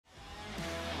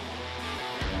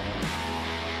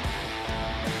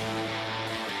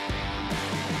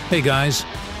Hey guys,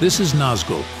 this is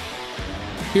Nazgul.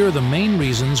 Here are the main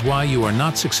reasons why you are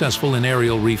not successful in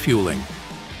aerial refueling.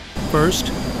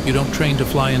 First, you don't train to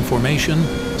fly in formation.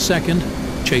 Second,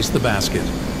 chase the basket.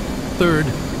 Third,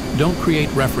 don't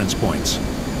create reference points.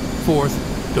 Fourth,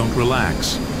 don't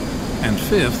relax. And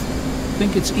fifth,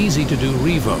 think it's easy to do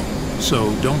REVO,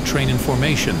 so don't train in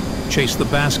formation, chase the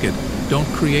basket, don't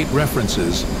create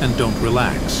references, and don't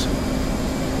relax.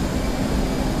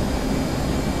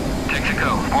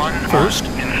 First,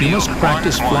 you must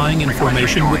practice flying in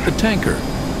formation with the tanker.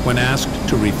 When asked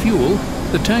to refuel,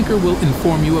 the tanker will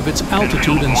inform you of its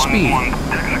altitude and speed.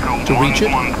 To reach it,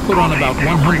 put on about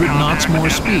 100 knots more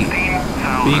speed.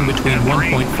 Being between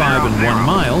 1.5 and 1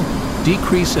 mile,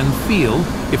 decrease and feel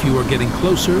if you are getting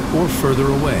closer or further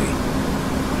away.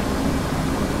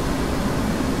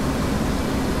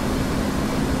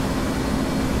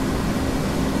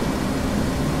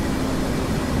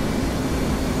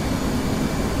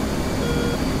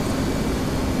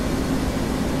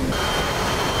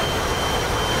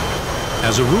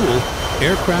 As a rule,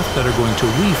 aircraft that are going to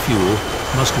refuel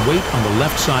must wait on the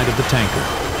left side of the tanker.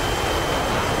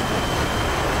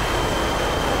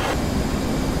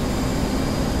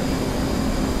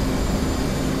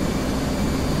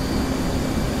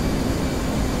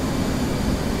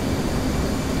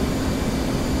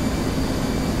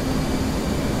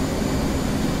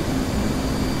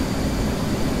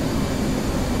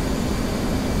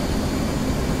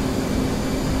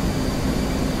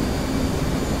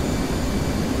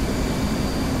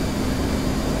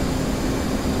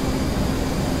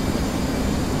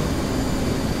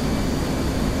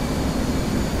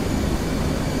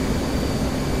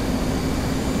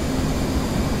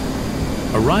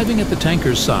 Arriving at the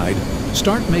tanker's side,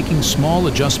 start making small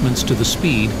adjustments to the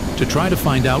speed to try to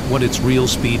find out what its real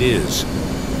speed is.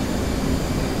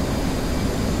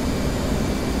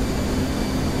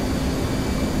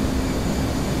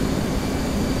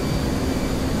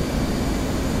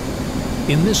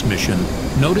 In this mission,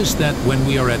 notice that when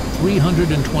we are at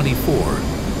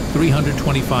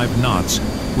 325 knots,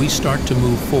 we start to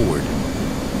move forward.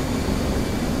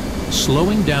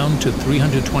 Slowing down to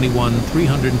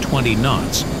 320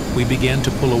 knots, we begin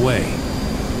to pull away.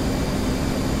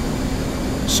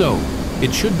 So,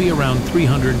 it should be around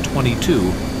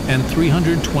 322 and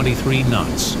 323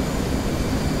 knots.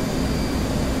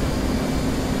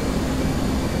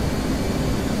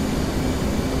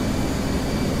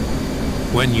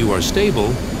 When you are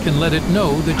stable, can let it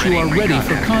know that you are ready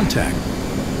for contact.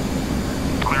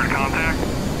 Cleared contact.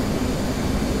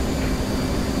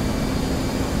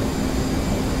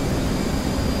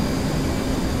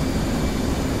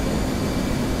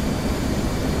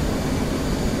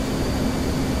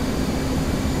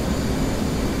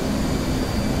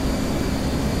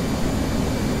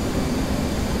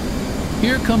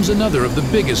 Here comes another of the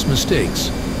biggest mistakes,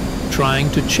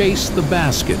 trying to chase the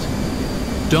basket.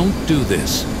 Don't do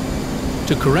this.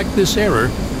 To correct this error,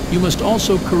 you must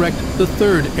also correct the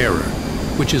third error,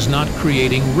 which is not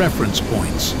creating reference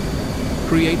points.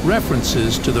 Create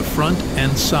references to the front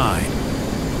and side.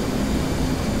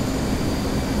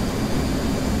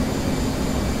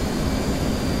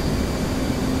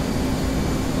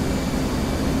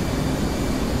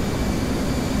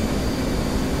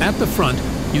 At the front,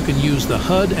 you can use the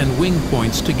HUD and wing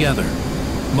points together.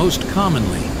 Most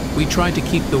commonly, we try to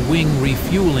keep the wing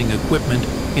refueling equipment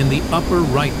in the upper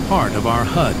right part of our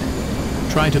HUD.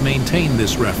 Try to maintain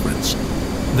this reference.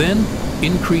 Then,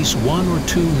 increase 1 or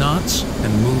 2 knots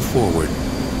and move forward.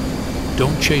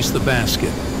 Don't chase the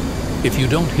basket. If you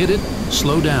don't hit it,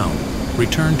 slow down.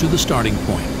 Return to the starting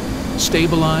point.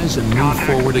 Stabilize and move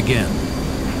forward again.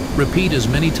 Repeat as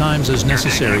many times as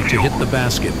necessary to hit the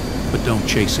basket, but don't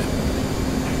chase it.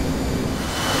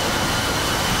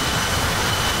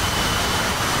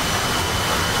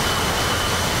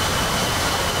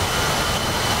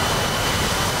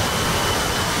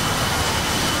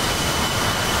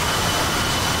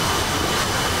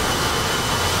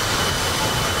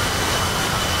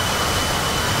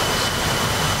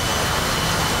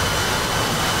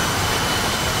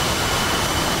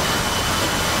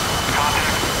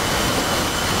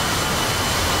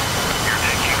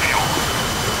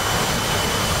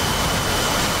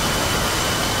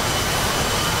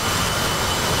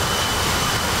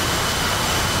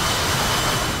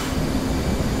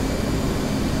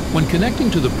 When connecting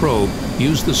to the probe,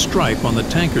 use the stripe on the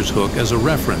tanker's hook as a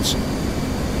reference.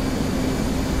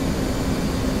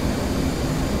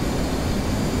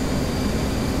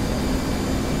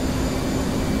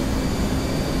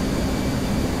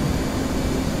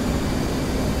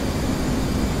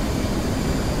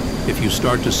 If you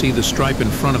start to see the stripe in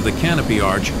front of the canopy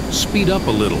arch, speed up a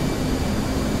little.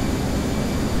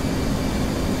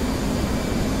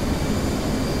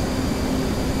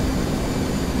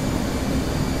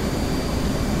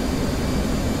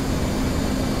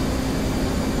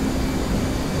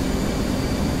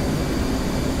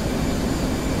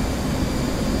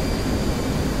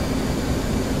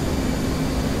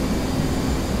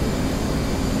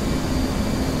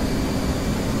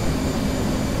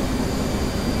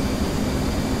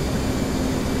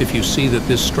 If you see that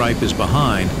this stripe is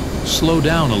behind, slow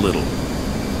down a little.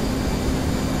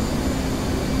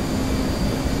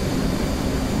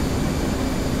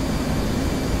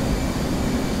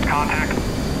 Contact.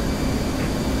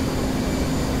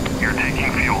 You're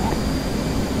taking fuel.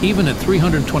 Even at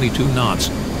 322 knots,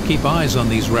 keep eyes on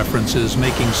these references,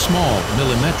 making small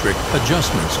millimetric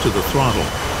adjustments to the throttle.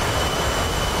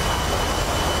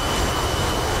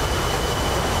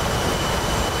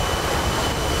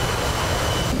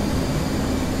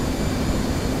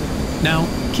 Now,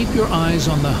 keep your eyes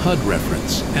on the HUD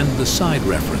reference and the side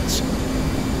reference.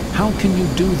 How can you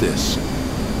do this?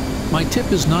 My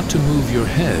tip is not to move your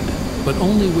head, but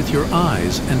only with your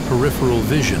eyes and peripheral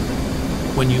vision.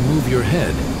 When you move your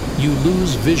head, you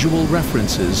lose visual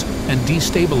references and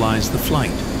destabilize the flight.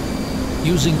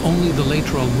 Using only the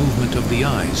lateral movement of the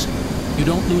eyes, you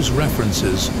don't lose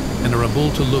references and are able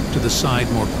to look to the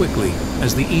side more quickly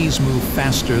as the E's move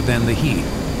faster than the heat.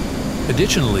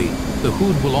 Additionally, the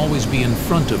hood will always be in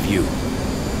front of you.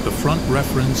 The front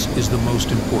reference is the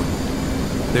most important.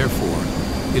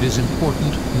 Therefore, it is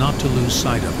important not to lose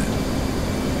sight of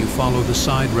it. You follow the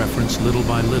side reference little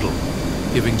by little,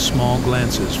 giving small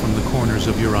glances from the corners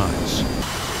of your eyes.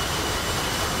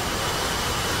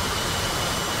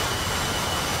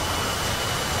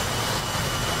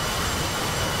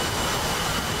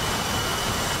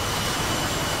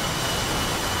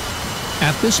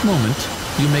 At this moment,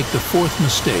 you make the fourth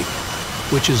mistake,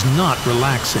 which is not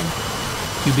relaxing.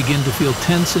 You begin to feel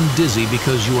tense and dizzy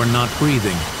because you are not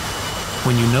breathing.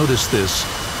 When you notice this,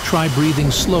 try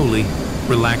breathing slowly,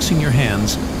 relaxing your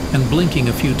hands, and blinking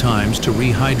a few times to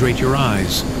rehydrate your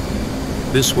eyes.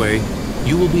 This way,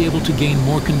 you will be able to gain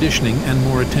more conditioning and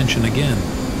more attention again.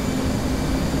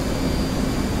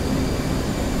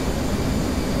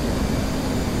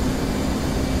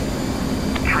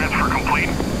 Transfer complete.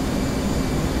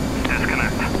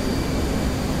 Disconnect.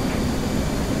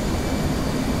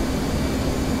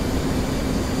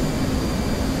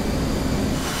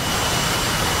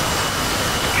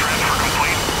 Transfer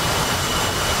complete.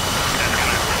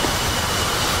 Disconnect.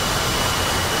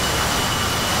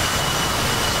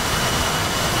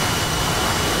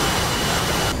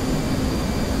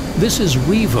 This is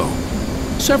REVO.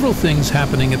 Several things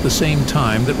happening at the same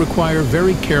time that require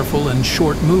very careful and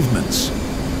short movements.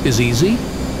 Is easy?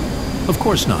 Of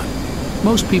course not.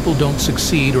 Most people don't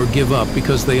succeed or give up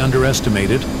because they underestimate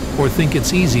it or think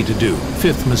it's easy to do.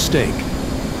 Fifth mistake.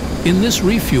 In this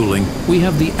refueling, we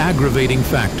have the aggravating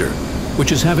factor,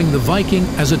 which is having the Viking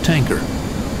as a tanker.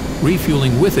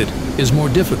 Refueling with it is more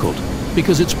difficult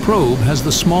because its probe has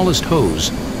the smallest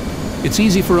hose. It's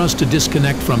easy for us to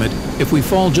disconnect from it if we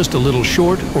fall just a little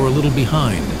short or a little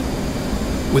behind.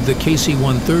 With the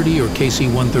KC-130 or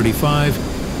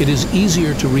KC-135, it is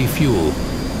easier to refuel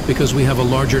because we have a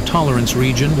larger tolerance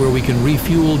region where we can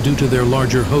refuel due to their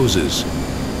larger hoses.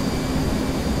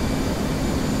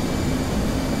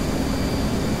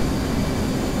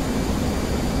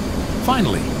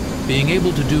 Finally, being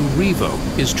able to do REVO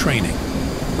is training.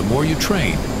 The more you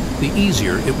train, the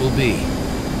easier it will be.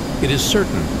 It is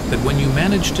certain that when you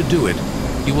manage to do it,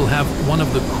 you will have one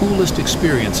of the coolest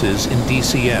experiences in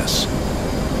DCS.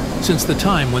 Since the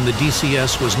time when the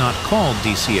DCS was not called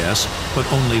DCS,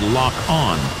 but only Lock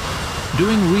On,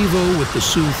 doing REVO with the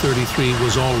Su-33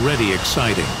 was already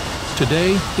exciting.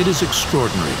 Today, it is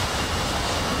extraordinary.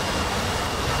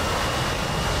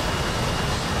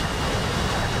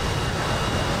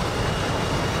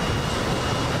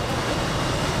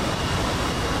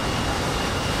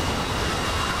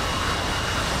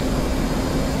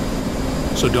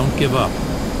 So don't give up.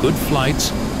 Good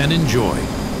flights and enjoy.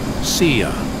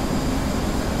 Seeya.